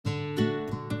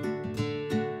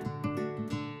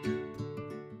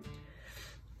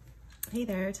Hey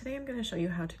there, today I'm going to show you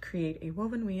how to create a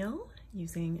woven wheel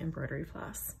using embroidery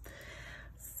floss.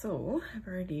 So I've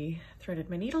already threaded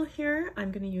my needle here. I'm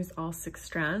going to use all 6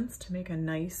 strands to make a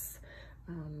nice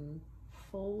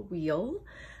full wheel,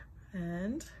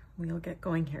 and we'll get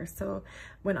going here. So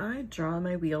when I draw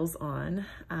my wheels on,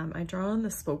 I draw on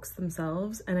the spokes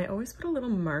themselves, and I always put a little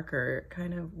marker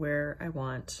kind of where I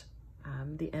want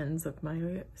the ends of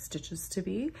my stitches to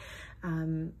be.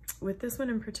 With this one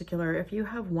in particular, if you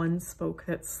have one spoke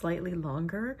that's slightly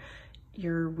longer,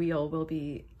 your wheel will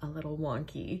be a little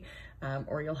wonky,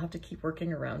 or you'll have to keep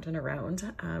working around and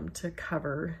around to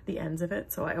cover the ends of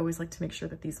it. So I always like to make sure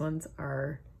that these ones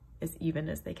are as even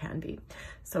as they can be.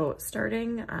 So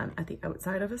starting at the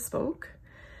outside of a spoke,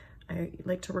 I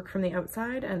like to work from the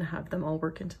outside and have them all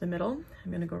work into the middle.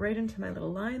 I'm going to go right into my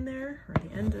little line there, or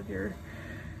the end of your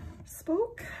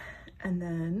spoke, and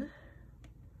then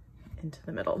into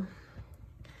the middle.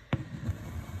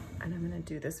 And I'm going to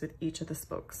do this with each of the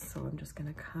spokes. So I'm just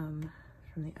going to come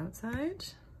from the outside.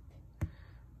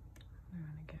 I'm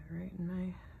going to get right in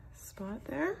my spot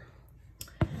there.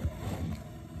 And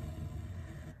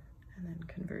then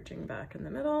converging back in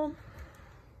the middle.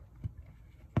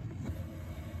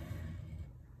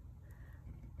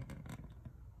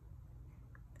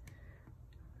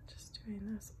 Just doing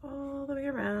this all the way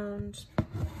around.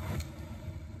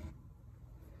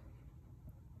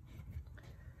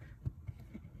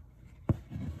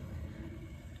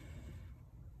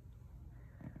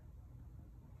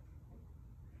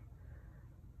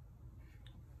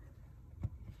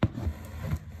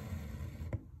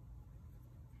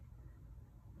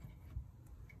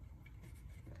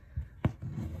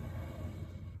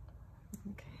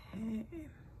 Okay,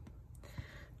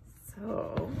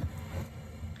 so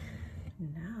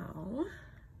now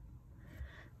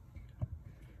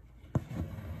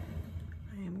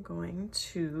I am going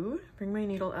to bring my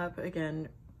needle up again,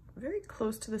 very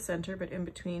close to the center, but in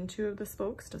between 2 of the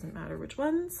spokes, doesn't matter which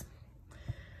ones.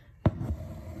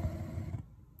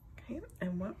 Okay,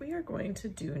 and what we are going to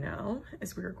do now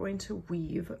is we are going to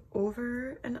weave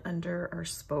over and under our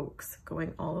spokes,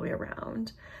 going all the way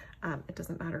around. It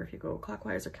doesn't matter if you go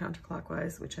clockwise or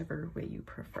counterclockwise, whichever way you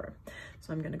prefer.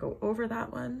 So I'm going to go over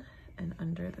that one and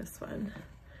under this one,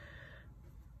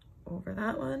 over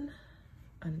that one,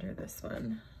 under this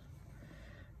one,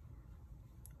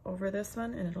 over this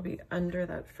one, and it'll be under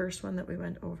that first one that we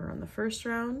went over on the first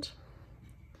round.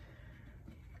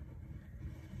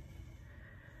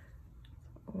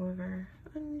 Over,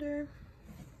 under,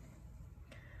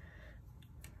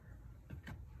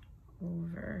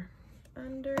 over,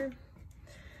 under, and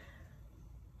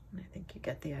I think you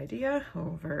get the idea.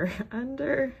 Over,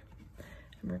 under,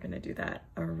 and we're going to do that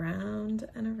around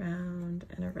and around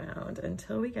and around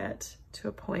until we get to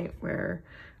a point where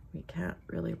we can't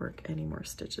really work any more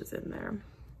stitches in there.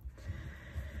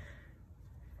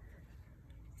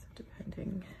 So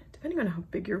depending on how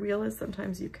big your wheel is,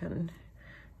 sometimes you can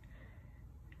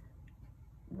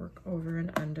work over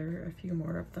and under a few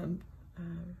more of them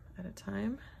at a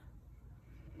time.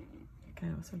 I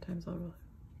know sometimes I'll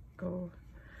go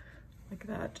like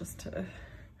that just to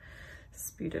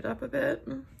speed it up a bit.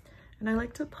 And I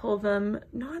like to pull them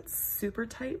not super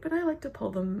tight, but I like to pull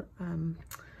them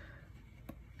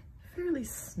fairly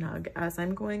snug as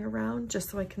I'm going around,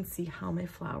 just so I can see how my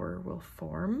flower will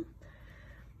form.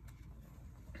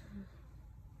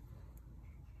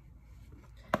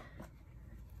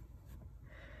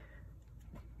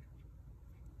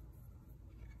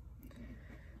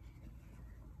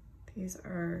 These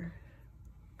are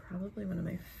probably one of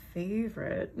my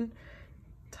favorite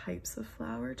types of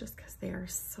flower, just because they are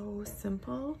so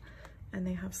simple and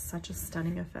they have such a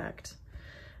stunning effect.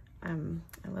 I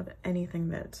love anything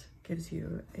that gives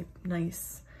you a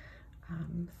nice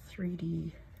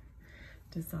 3D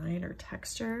design or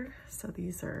texture. So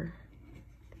these are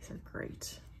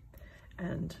great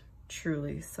and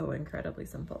truly so incredibly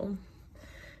simple.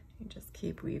 You just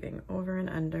keep weaving over and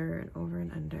under and over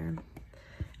and under.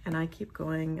 And I keep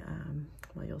going,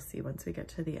 well, you'll see once we get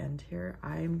to the end here,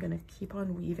 I'm gonna keep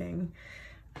on weaving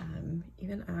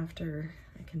even after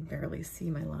I can barely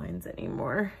see my lines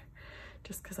anymore,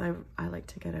 just because I like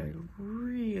to get a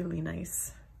really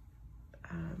nice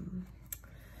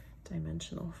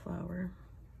dimensional flower.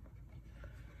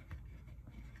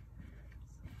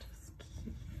 So just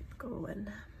keep going.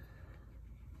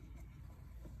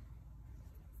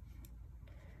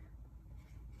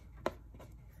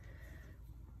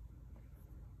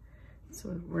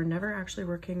 So we're never actually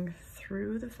working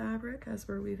through the fabric as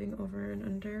we're weaving over and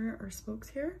under our spokes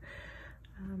here.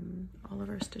 All of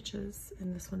our stitches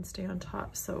in this one stay on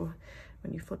top, so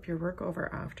when you flip your work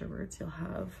over afterwards, you'll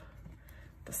have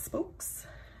the spokes,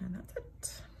 and that's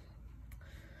it.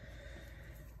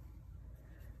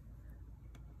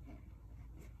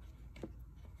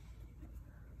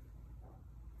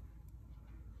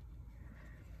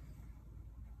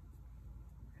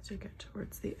 As you get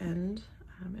towards the end,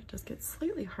 it does get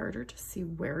slightly harder to see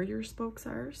where your spokes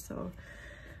are, so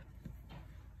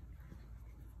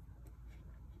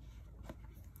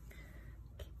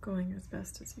keep going as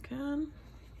best as you can.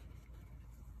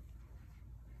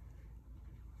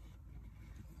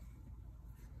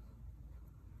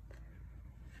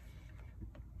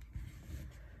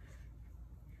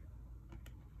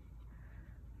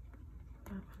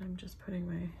 That one I'm just putting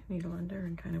my needle under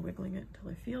and kind of wiggling it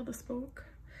until I feel the spoke.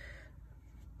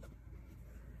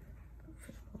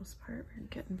 Most part, we're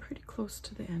getting pretty close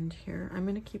to the end here. I'm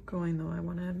going to keep going though. I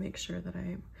want to make sure that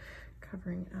I'm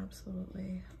covering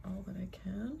absolutely all that I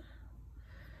can.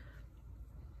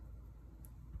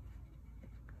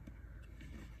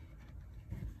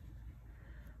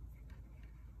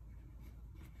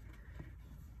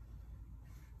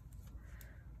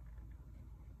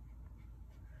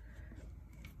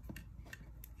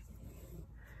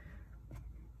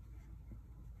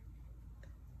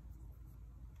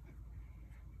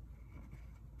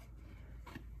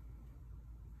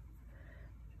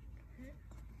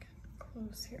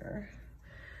 Close here,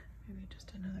 maybe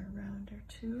just another round or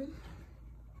two,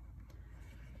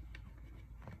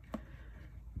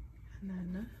 and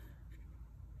then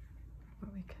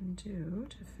what we can do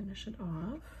to finish it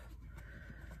off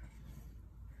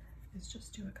is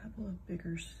just do a couple of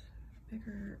bigger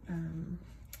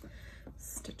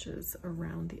stitches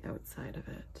around the outside of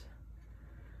it.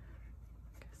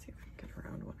 See if we can get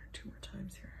around one or two more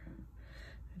times here.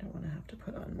 I don't want to have to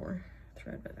put on more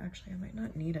thread, but actually I might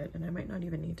not need it, and I might not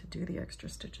even need to do the extra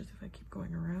stitches if I keep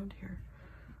going around here.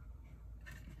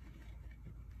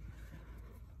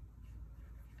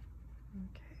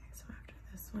 Okay, so after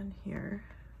this one here,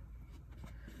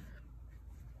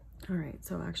 all right,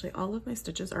 so actually all of my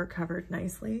stitches are covered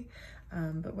nicely,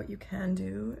 but what you can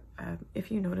do, if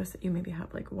you notice that you maybe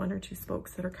have like one or two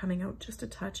spokes that are coming out just a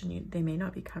touch and they may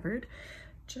not be covered,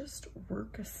 just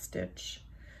work a stitch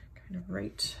kind of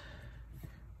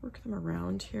work them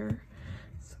around here.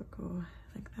 So go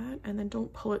like that, and then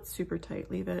don't pull it super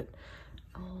tight. Leave it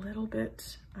a little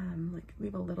bit, like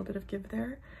leave a little bit of give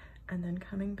there, and then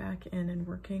coming back in and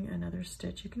working another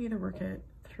stitch. You can either work it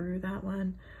through that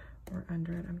one or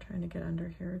under it. I'm trying to get under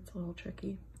here. It's a little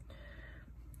tricky.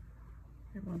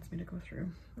 It wants me to go through.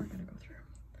 We're gonna go through.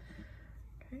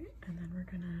 Okay, and then we're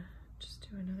gonna just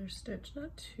do another stitch,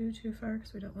 not too far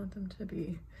because we don't want them to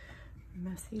be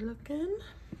messy looking.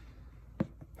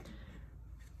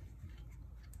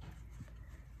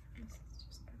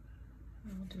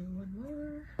 I'll do one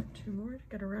more, two more to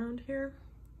get around here.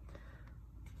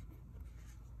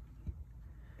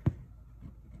 My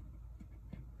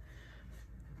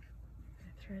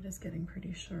thread is getting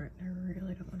pretty short, and I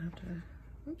really don't want to have to,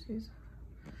 oopsies.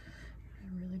 I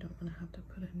really don't want to have to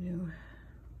put a new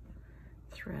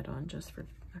thread on just for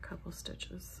a couple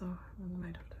stitches, so I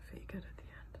might have to fake it at the end.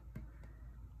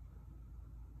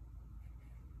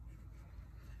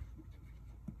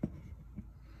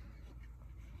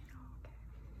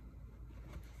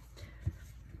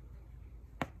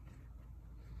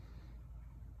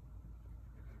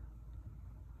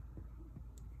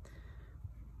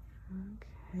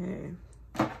 Okay,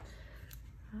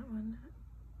 that one,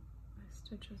 my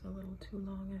stitch is a little too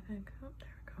long, I think. Oh, there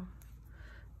we go.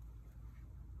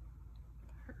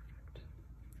 Perfect.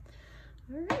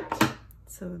 All right,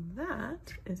 so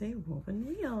that is a woven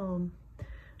wheel.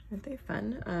 Aren't they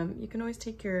fun? You can always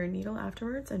take your needle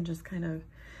afterwards and just kind of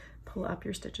pull up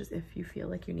your stitches if you feel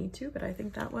like you need to, but I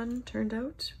think that one turned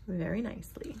out very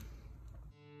nicely.